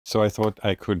So I thought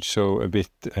I could show a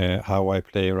bit how I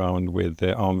play around with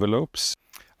the envelopes.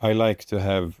 I like to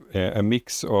have a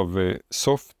mix of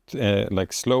soft,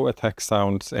 like slow attack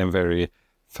sounds and very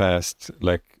fast,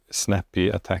 like snappy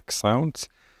attack sounds.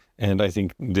 And I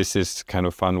think this is kind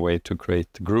of fun way to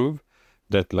create groove,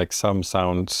 that like some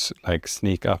sounds like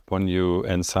sneak up on you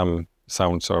and some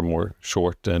sounds are more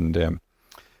short and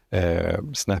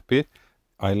snappy.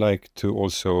 I like to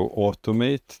also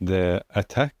automate the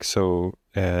attack. So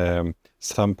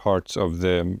some parts of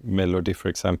the melody, for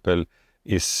example,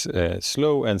 is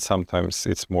slow and sometimes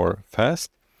it's more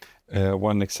fast.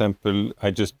 One example,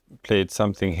 I just played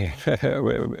something here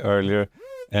earlier,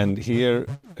 and here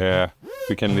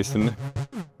we can listen.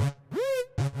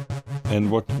 And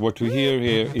what we hear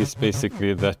here is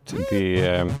basically that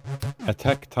the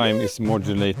attack time is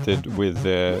modulated with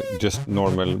just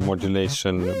normal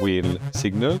modulation wheel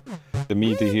signal. The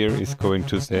MIDI here is going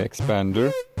to the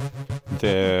expander.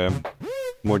 The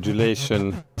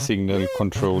modulation signal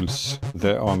controls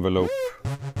the envelope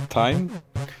time.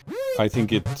 I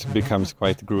think it becomes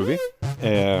quite groovy.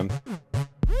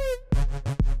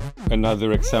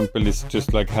 Another example is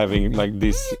just like having like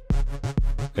this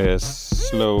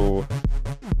slow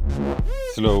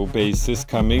basses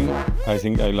coming. I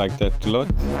think I like that a lot.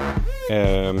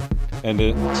 And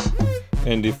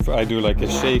if I do like a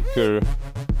shaker,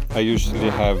 I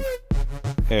usually have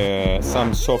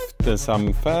some soft and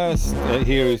some fast.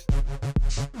 Here is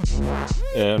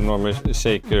a normal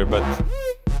shaker, but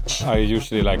I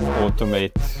usually like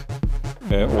automate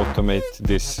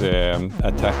this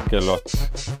attack a lot.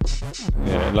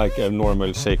 Like a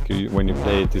normal shaker, when you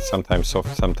play it, it's sometimes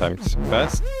soft, sometimes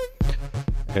fast.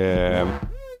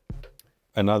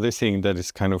 Another thing that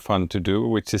is kind of fun to do,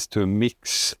 which is to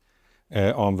mix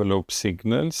envelope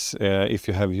signals. If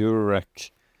you have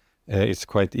Eurorack, it's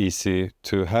quite easy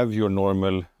to have your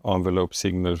normal envelope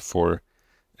signal for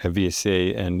a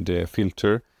VSA and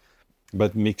filter,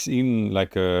 but mix in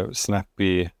like a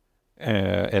snappy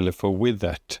LFO with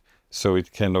that, so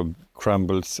it kind of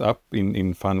crumbles up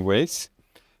in fun ways.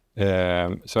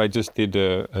 So I just did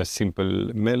a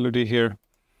simple melody here,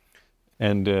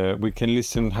 and we can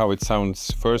listen how it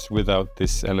sounds first without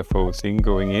this LFO thing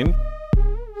going in.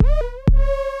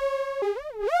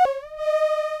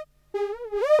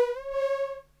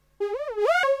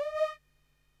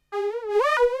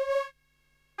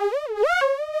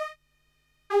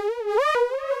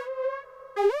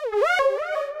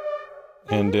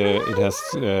 And it has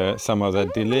some of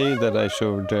that delay that I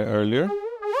showed earlier.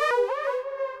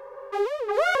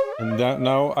 And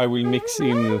now I will mix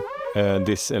in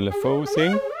this LFO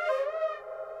thing.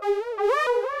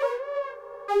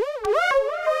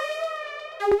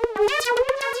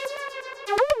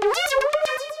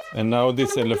 And now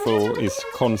this LFO is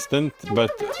constant,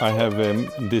 but I have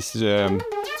this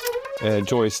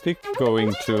joystick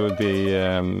going to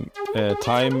the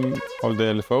time of the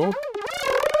LFO.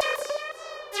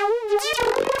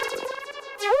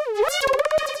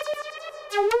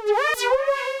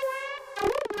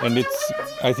 And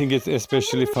I think it's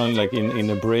especially fun, like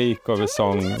in a break of a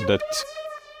song, that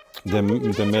the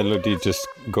melody just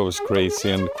goes crazy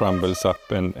and crumbles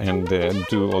up and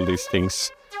do all these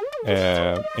things.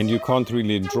 And you can't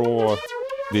really draw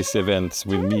these events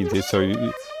with MIDI,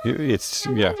 so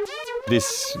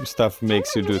this stuff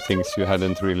makes you do things you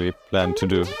hadn't really planned to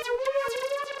do.